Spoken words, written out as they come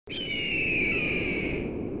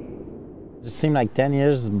It just seemed like 10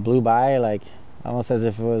 years blew by, like almost as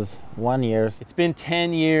if it was 1 year. It's been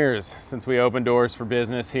 10 years since we opened doors for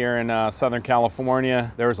business here in Southern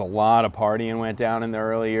California. There was a lot of partying went down in the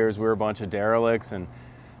early years. We were a bunch of derelicts and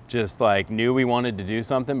just like knew we wanted to do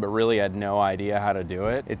something, but really had no idea how to do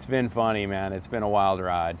it. It's been funny, man. It's been a wild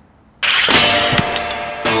ride.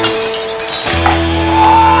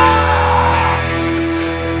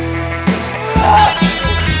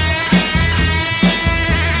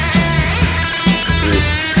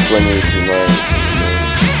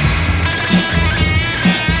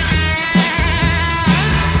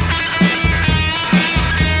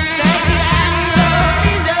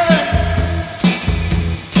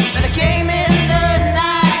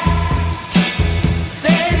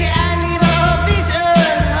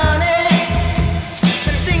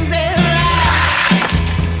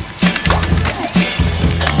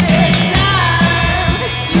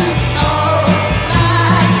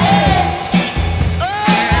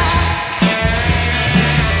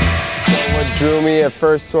 Drew me at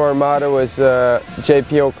first to Armada was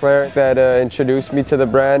JP Auclair that introduced me to the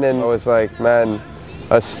brand, and I was like, man,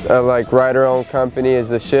 like write our own company is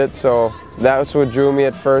the shit. So that was what drew me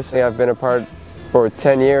at first. I've been a part for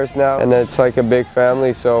 10 years now, and it's like a big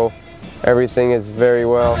family, so everything is very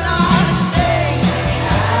well.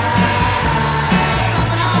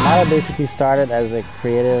 Armada basically started as a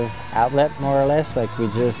creative outlet, more or less. Like, we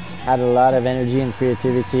just had a lot of energy and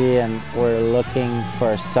creativity, and we're looking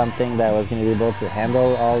for something that was going to be able to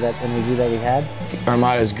handle all that energy that we had.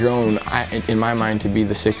 Armada has grown, in my mind, to be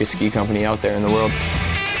the sickest ski company out there in the world.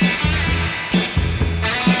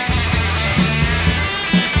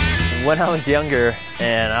 When I was younger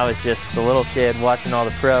and I was just a little kid watching all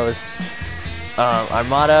the pros,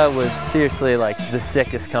 Armada was seriously like the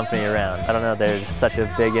sickest company around. I don't know, they're just such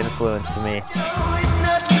a big influence to me.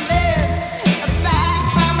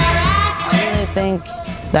 I think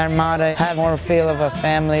the Armada had more feel of a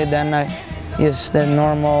family than just a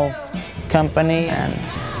normal company, and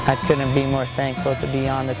I couldn't be more thankful to be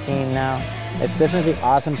on the team now. It's definitely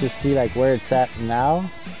awesome to see like where it's at now,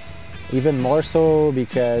 even more so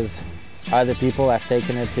because other people have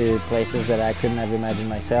taken it to places that I couldn't have imagined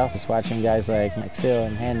myself. Just watching guys like Phil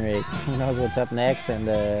and Henrik, who knows what's up next, and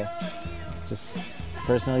just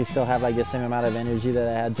personally still have like the same amount of energy that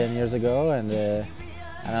I had 10 years ago, and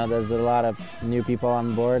I know there's a lot of new people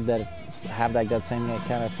on board that have like that same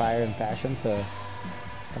kind of fire and passion, so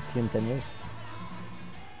up to you in 10 years.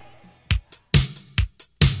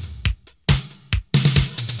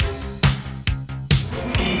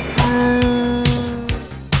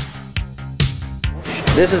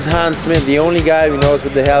 This is Hans Smith, the only guy who knows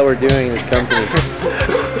what the hell we're doing in this company.